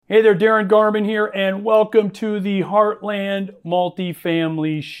Hey there, Darren Garman here, and welcome to the Heartland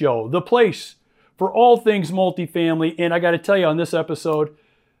Multifamily Show, the place for all things multifamily. And I got to tell you, on this episode,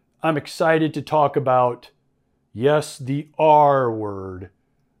 I'm excited to talk about, yes, the R word.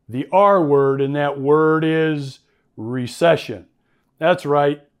 The R word, and that word is recession. That's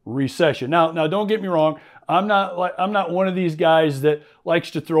right, recession. Now don't get me wrong. I'm not one of these guys that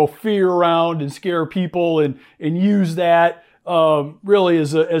likes to throw fear around and scare people and use that really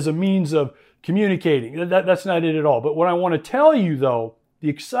as a means of communicating. That's not it at all. But what I want to tell you, though, the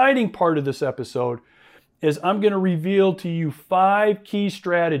exciting part of this episode is I'm going to reveal to you 5 key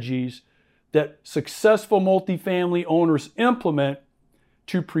strategies that successful multifamily owners implement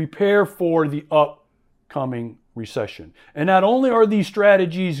to prepare for the upcoming recession. And not only are these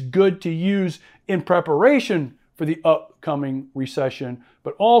strategies good to use in preparation for the upcoming recession,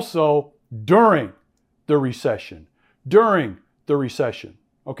 but also during the recession. During the recession.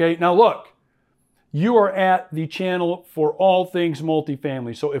 Okay, now look, you are at the channel for all things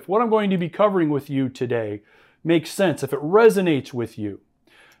multifamily. So if what I'm going to be covering with you today makes sense, if it resonates with you,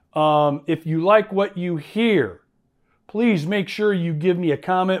 if you like what you hear, please make sure you give me a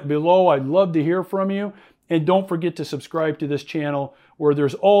comment below. I'd love to hear from you. And don't forget to subscribe to this channel where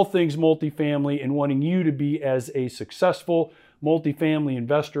there's all things multifamily and wanting you to be as a successful multifamily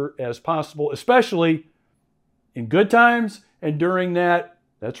investor as possible, especially in good times and during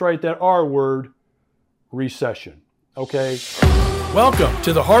that's right, that R word, recession. Okay? Welcome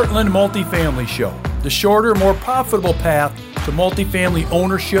to the Heartland Multifamily Show, the shorter, more profitable path to multifamily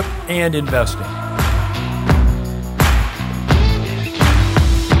ownership and investing.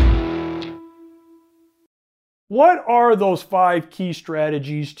 What are those 5 key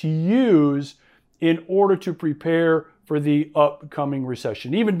strategies to use in order to prepare for the upcoming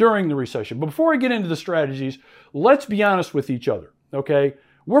recession, even during the recession? But before I get into the strategies, let's be honest with each other, okay?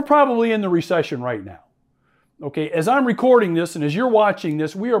 We're probably in the recession right now, okay? As I'm recording this and as you're watching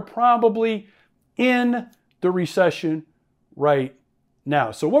this, we are probably in the recession right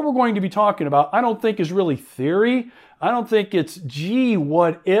now. So what we're going to be talking about, I don't think is really theory. I don't think it's, gee,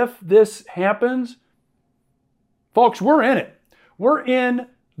 what if this happens? Folks, we're in it. We're in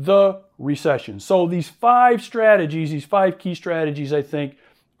the recession. So these 5 strategies, these 5 key strategies, I think,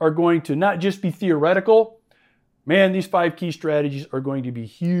 are going to not just be theoretical. Man, these 5 key strategies are going to be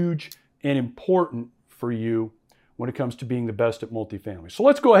huge and important for you when it comes to being the best at multifamily. So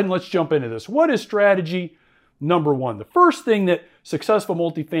let's go ahead and let's jump into this. What is strategy number 1? The first thing that successful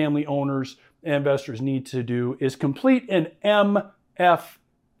multifamily owners and investors need to do is complete an MFA.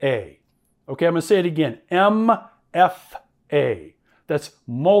 Okay, I'm going to say it again. MFA. That's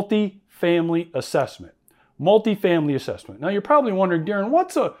multifamily assessment. Multifamily assessment. Now you're probably wondering, Darren,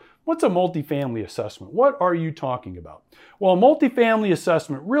 what's a multifamily assessment? What are you talking about? Well, a multifamily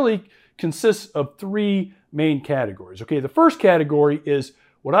assessment really consists of 3 main categories. Okay, the first category is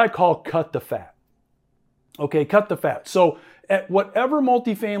what I call cut the fat. Okay, cut the fat. So at whatever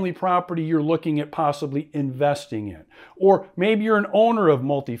multifamily property you're looking at possibly investing in, or maybe you're an owner of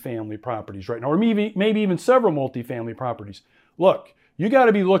multifamily properties right now, or maybe even several multifamily properties. Look, you got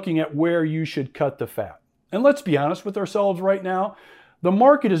to be looking at where you should cut the fat. And let's be honest with ourselves right now. The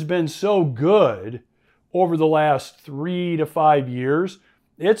market has been so good over the last 3 to 5 years.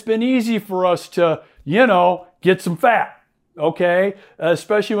 It's been easy for us to, get some fat. Okay,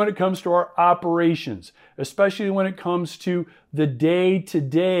 especially when it comes to our operations, especially when it comes to the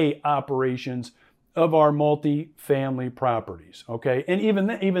day-to-day operations of our multifamily properties. Okay, and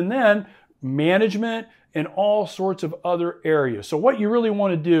even then, management and all sorts of other areas. So what you really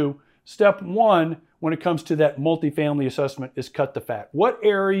want to do, step 1, when it comes to that multifamily assessment, is cut the fat. What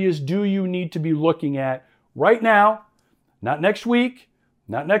areas do you need to be looking at right now, not next week,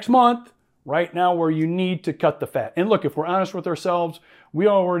 not next month, right now, where you need to cut the fat? And look, if we're honest with ourselves, we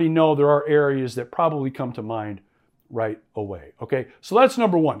already know there are areas that probably come to mind right away. Okay, so that's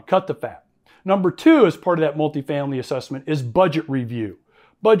number 1, cut the fat. Number 2, as part of that multifamily assessment, is budget review.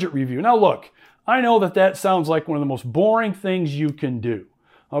 Budget review. Now look, I know that sounds like one of the most boring things you can do.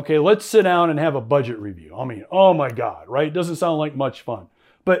 Okay, let's sit down and have a budget review. I mean, oh my God, right? It doesn't sound like much fun.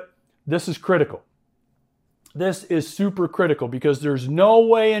 But this is critical. This is super critical because there's no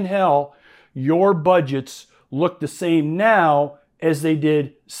way in hell your budgets look the same now as they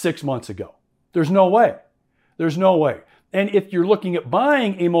did 6 months ago. There's no way. There's no way. And if you're looking at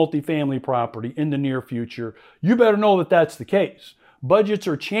buying a multifamily property in the near future, you better know that that's the case. Budgets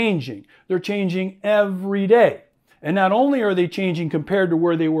are changing. They're changing every day. And not only are they changing compared to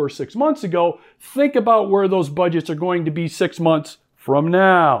where they were 6 months ago, think about where those budgets are going to be 6 months from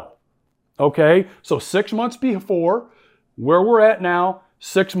now. Okay? So 6 months before, where we're at now,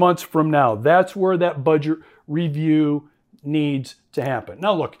 6 months from now. That's where that budget review needs to happen.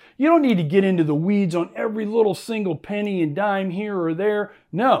 Now look, you don't need to get into the weeds on every little single penny and dime here or there.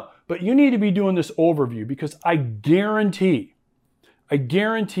 No, but you need to be doing this overview, because I guarantee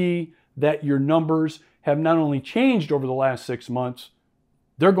that your numbers have not only changed over the last 6 months,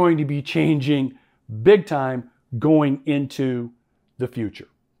 they're going to be changing big time going into the future.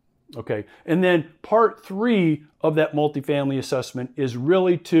 Okay, and then part 3 of that multifamily assessment is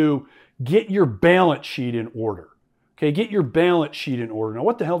really to get your balance sheet in order. Okay, get your balance sheet in order. Now,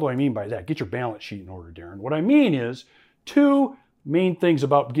 what the hell do I mean by that? Get your balance sheet in order, Darren. What I mean is 2 main things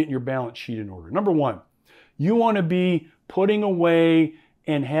about getting your balance sheet in order. Number 1, you want to be putting away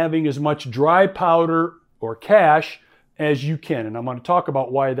and having as much dry powder or cash as you can. And I'm going to talk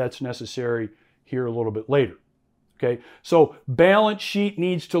about why that's necessary here a little bit later. Okay, so balance sheet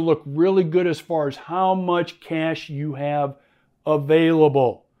needs to look really good as far as how much cash you have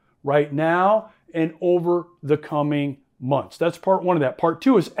available right now and over the coming months. That's part 1 of that. Part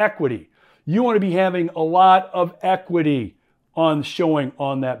 2 is equity. You want to be having a lot of equity showing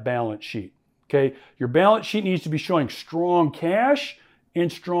on that balance sheet. Okay, your balance sheet needs to be showing strong cash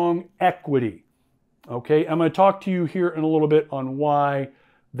and strong equity. Okay, I'm going to talk to you here in a little bit on why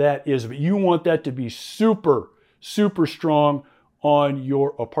that is, but you want that to be super strong on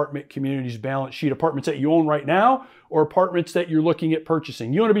your apartment community's balance sheet, apartments that you own right now or apartments that you're looking at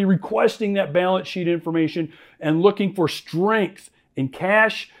purchasing. You want to be requesting that balance sheet information and looking for strength in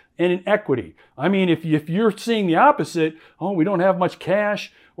cash and in equity. I mean, if you're seeing the opposite, oh, we don't have much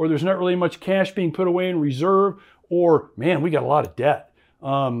cash, or there's not really much cash being put away in reserve, or man, we got a lot of debt.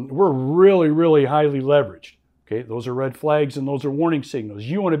 We're really highly leveraged. Okay, those are red flags and those are warning signals.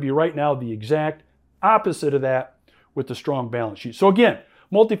 You want to be right now the exact opposite of that with the strong balance sheet. So again,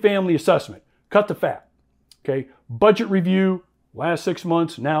 multifamily assessment, cut the fat. Okay, budget review, last 6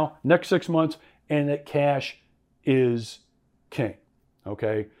 months, now next 6 months, and that cash is king.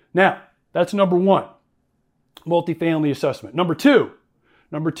 Okay, now that's number 1, multifamily assessment. Number 2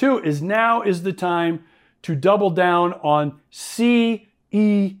 is now is the time to double down on CEM.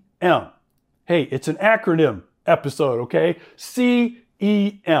 Hey, it's an acronym episode, okay?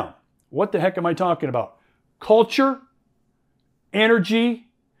 CEM. What the heck am I talking about? Culture, energy,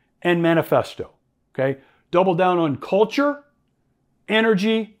 and manifesto. Okay? Double down on culture,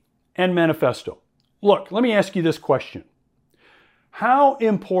 energy, and manifesto. Look, let me ask you this question. How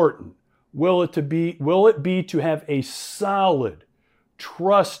important will it be to have a solid,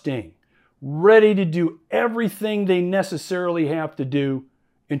 trusting, ready to do everything they necessarily have to do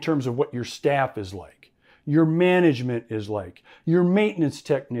in terms of what your staff is like, your management is like, your maintenance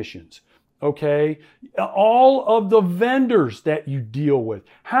technicians, okay? All of the vendors that you deal with.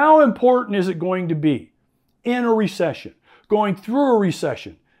 How important is it going to be in a recession, going through a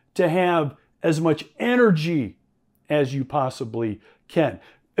recession, to have as much energy as you possibly can?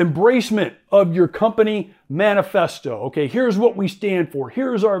 Embracement of your company manifesto. Okay, here's what we stand for.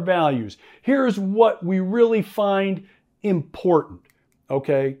 Here's our values. Here's what we really find important.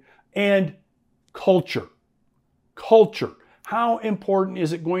 Okay, and culture. Culture. How important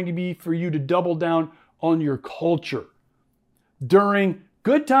is it going to be for you to double down on your culture? During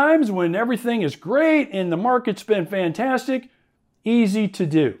good times, when everything is great and the market's been fantastic, easy to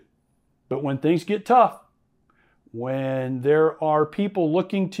do. But when things get tough, when there are people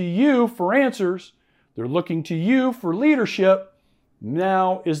looking to you for answers, they're looking to you for leadership,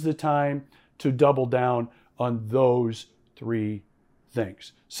 now is the time to double down on those 3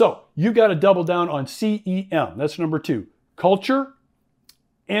 things. So you got to double down on CEM. That's number 2. Culture,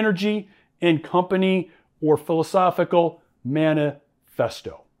 energy, and company or philosophical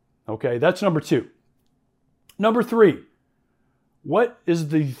manifesto. Okay, that's number 2. Number 3, what is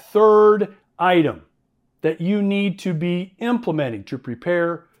the 3rd item that you need to be implementing to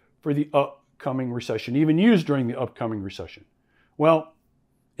prepare for the upcoming recession, even used during the upcoming recession? Well,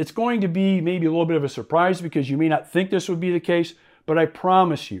 it's going to be maybe a little bit of a surprise because you may not think this would be the case, but I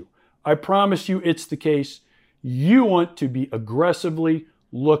promise you it's the case. You want to be aggressively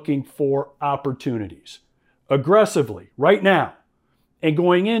looking for opportunities. Aggressively, right now, and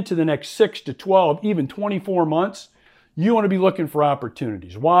going into the next 6 to 12, even 24 months, you want to be looking for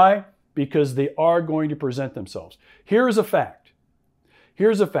opportunities. Why? Because they are going to present themselves. Here's a fact.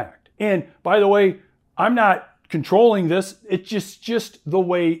 And by the way, I'm not controlling this. It's just the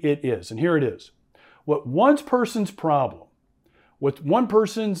way it is. And here it is. What one person's problem, what one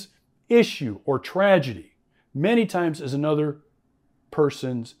person's issue or tragedy, many times is another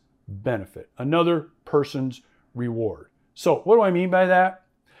person's benefit, another person's reward. So what do I mean by that?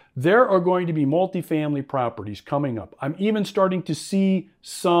 There are going to be multifamily properties coming up. I'm even starting to see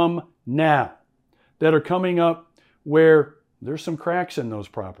some now that are coming up where there's some cracks in those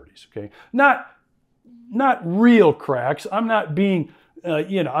properties, okay? Not real cracks. I'm not being,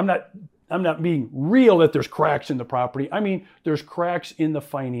 I'm not being real that there's cracks in the property. I mean, there's cracks in the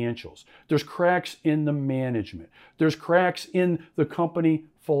financials. There's cracks in the management. There's cracks in the company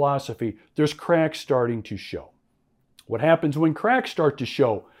philosophy. There's cracks starting to show. What happens when cracks start to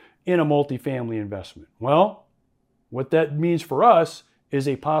show in a multifamily investment? Well, what that means for us is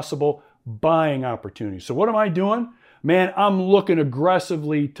a possible buying opportunity. So what am I doing? Man, I'm looking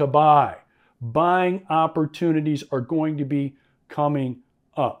aggressively to buy. Buying opportunities are going to be coming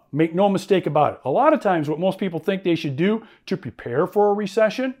up. Make no mistake about it. A lot of times what most people think they should do to prepare for a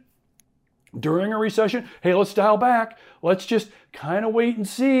recession, during a recession, hey, let's dial back. Let's just kind of wait and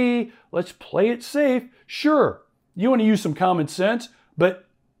see. Let's play it safe. Sure, you want to use some common sense, but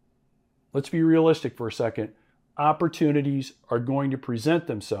let's be realistic for a second. Opportunities are going to present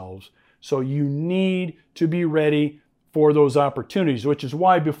themselves, so you need to be ready for those opportunities, which is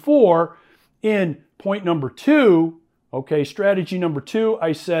why before, in point number 2, okay, strategy number 2,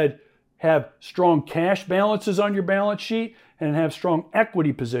 I said have strong cash balances on your balance sheet and have strong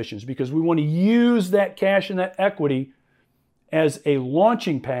equity positions, because we want to use that cash and that equity as a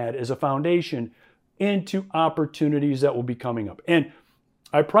launching pad, as a foundation into opportunities that will be coming up. And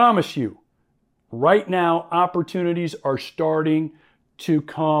I promise you, right now, opportunities are starting to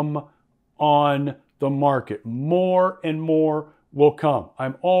come on the market. More and more will come.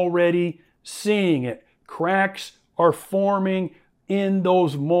 I'm already seeing it. Cracks are forming in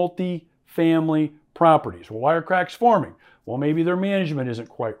those multi-family properties. Well, why are cracks forming? Well, maybe their management isn't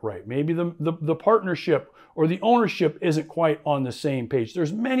quite right. Maybe the partnership or the ownership isn't quite on the same page.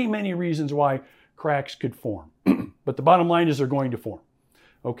 There's many, many reasons why cracks could form. But the bottom line is they're going to form.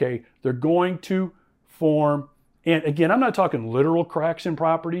 Okay? They're going to form. And again, I'm not talking literal cracks in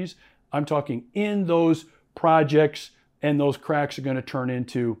properties. I'm talking in those projects, and those cracks are going to turn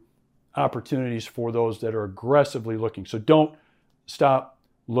into opportunities for those that are aggressively looking. So don't stop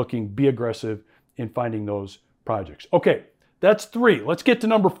looking. Be aggressive in finding those projects. Okay, that's 3. Let's get to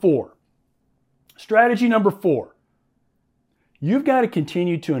number 4. Strategy number 4. You've got to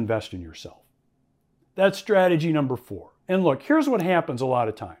continue to invest in yourself. That's strategy number 4. And look, here's what happens a lot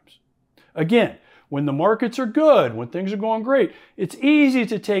of times. Again, when the markets are good, when things are going great, it's easy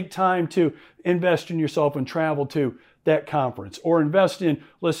to take time to invest in yourself and travel to that conference, or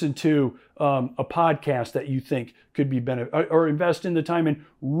listen to a podcast that you think could be beneficial, or invest in the time in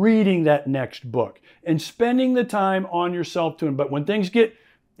reading that next book and spending the time on yourself to. But when things get,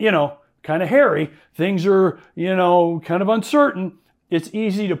 kind of hairy, things are, kind of uncertain, it's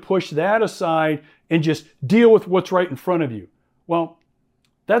easy to push that aside and just deal with what's right in front of you. Well,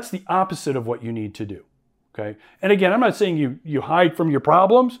 that's the opposite of what you need to do, okay? And again, I'm not saying you hide from your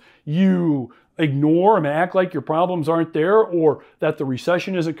problems, you ignore and act like your problems aren't there, or that the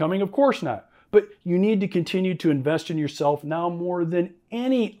recession isn't coming. Of course not. But you need to continue to invest in yourself now more than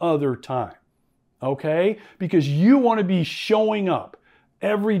any other time, okay? Because you want to be showing up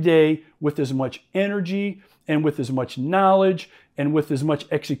every day with as much energy and with as much knowledge and with as much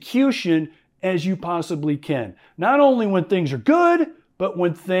execution as you possibly can. Not only when things are good, but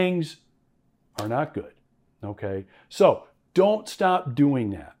when things are not good, okay? So don't stop doing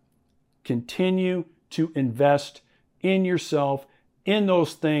that. Continue to invest in yourself, in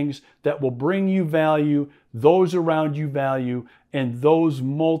those things that will bring you value, those around you value, and those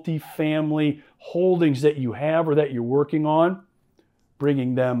multifamily holdings that you have or that you're working on,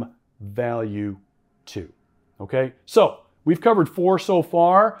 bringing them value too. Okay? So we've covered 4 so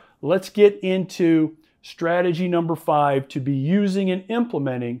far. Let's get into strategy number 5 to be using and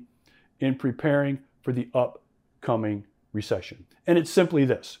implementing in preparing for the upcoming recession. And it's simply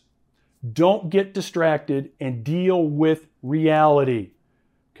this. Don't get distracted and deal with reality.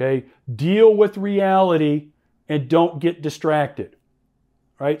 Okay? Deal with reality and don't get distracted.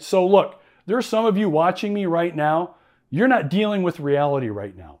 Right? So look, there's some of you watching me right now. You're not dealing with reality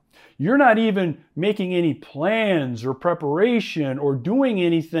right now. You're not even making any plans or preparation or doing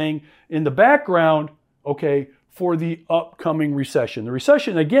anything in the background, okay, for the upcoming recession. The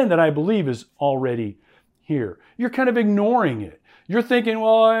recession, again, that I believe is already here. You're kind of ignoring it. You're thinking,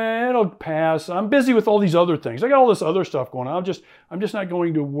 well, it'll pass. I'm busy with all these other things. I got all this other stuff going on. I'm just not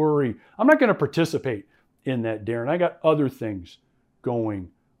going to worry. I'm not going to participate in that, Darren. I got other things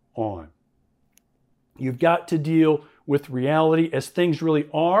going on. You've got to deal with reality as things really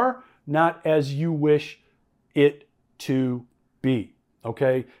are, not as you wish it to be.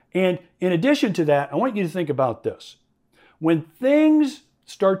 Okay? And in addition to that, I want you to think about this. When things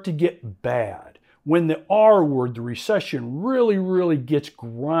start to get bad, when the R word, the recession, really, really gets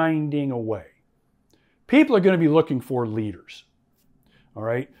grinding away, people are going to be looking for leaders. All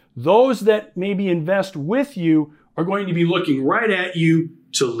right? Those that maybe invest with you are going to be looking right at you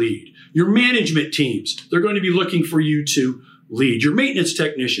to lead. Your management teams, they're going to be looking for you to lead. Your maintenance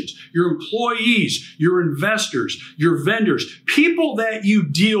technicians, your employees, your investors, your vendors, people that you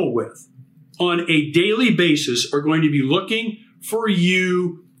deal with on a daily basis are going to be looking for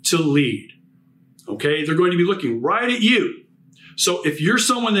you to lead. Okay? They're going to be looking right at you. So if you're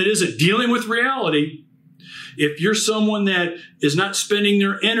someone that isn't dealing with reality, if you're someone that is not spending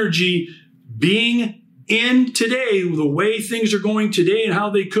their energy being in today, the way things are going today and how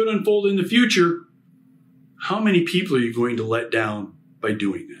they could unfold in the future, how many people are you going to let down by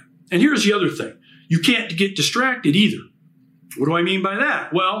doing that? And here's the other thing. You can't get distracted either. What do I mean by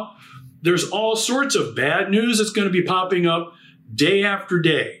that? Well, there's all sorts of bad news that's going to be popping up day after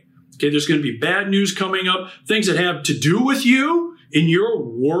day. Okay, there's going to be bad news coming up, things that have to do with you in your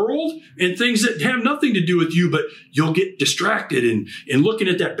world and things that have nothing to do with you, but you'll get distracted in looking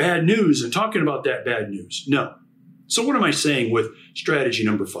at that bad news and talking about that bad news. No. So what am I saying with strategy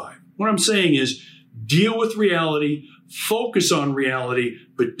number 5? What I'm saying is deal with reality, focus on reality,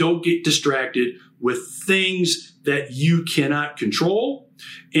 but don't get distracted with things that you cannot control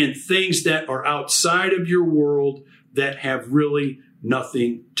and things that are outside of your world that have really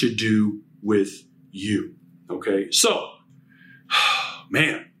nothing to do with you. Okay? So,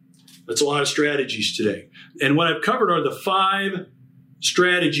 man, that's a lot of strategies today. And what I've covered are the 5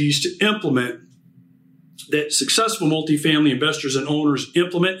 strategies to implement that successful multifamily investors and owners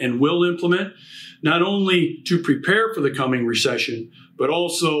implement and will implement, not only to prepare for the coming recession, but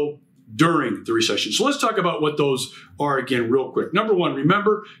also during the recession. So let's talk about what those are again real quick. Number 1,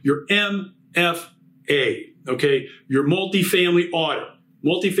 remember your MFA, okay? Your multifamily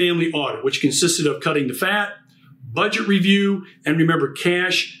audit, which consisted of cutting the fat, budget review, and remember,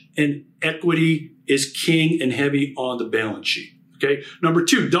 cash and equity is king and heavy on the balance sheet. Okay. Number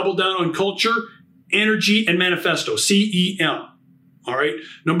 2, double down on culture, energy, and manifesto, CEM. All right.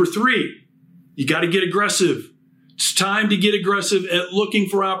 Number 3, you got to get aggressive. It's time to get aggressive at looking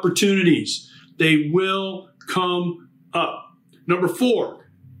for opportunities. They will come up. Number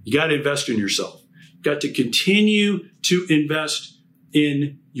 4, you got to invest in yourself. You've got to continue to invest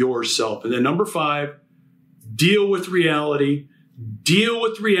in yourself. And then number 5, deal with reality. Deal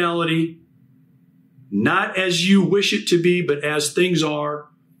with reality, not as you wish it to be, but as things are,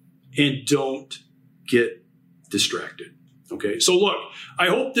 and don't get distracted. Okay, so look, I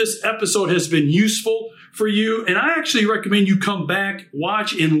hope this episode has been useful for you, and I actually recommend you come back,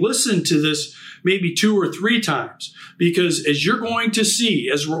 watch, and listen to this maybe 2 or 3 times, because as you're going to see,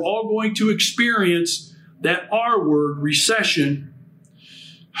 as we're all going to experience that R word, recession,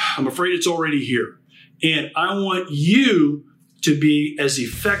 I'm afraid it's already here. And I want you to be as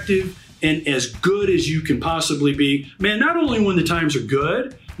effective and as good as you can possibly be. Man, not only when the times are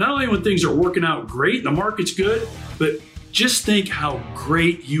good, not only when things are working out great and the market's good, but just think how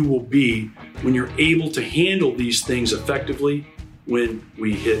great you will be when you're able to handle these things effectively when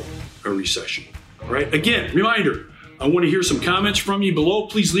we hit a recession. All right? Again, reminder, I want to hear some comments from you below.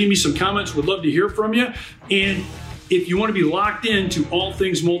 Please leave me some comments. Would love to hear from you. And if you want to be locked into all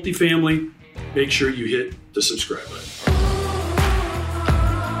things multifamily, make sure you hit the subscribe button.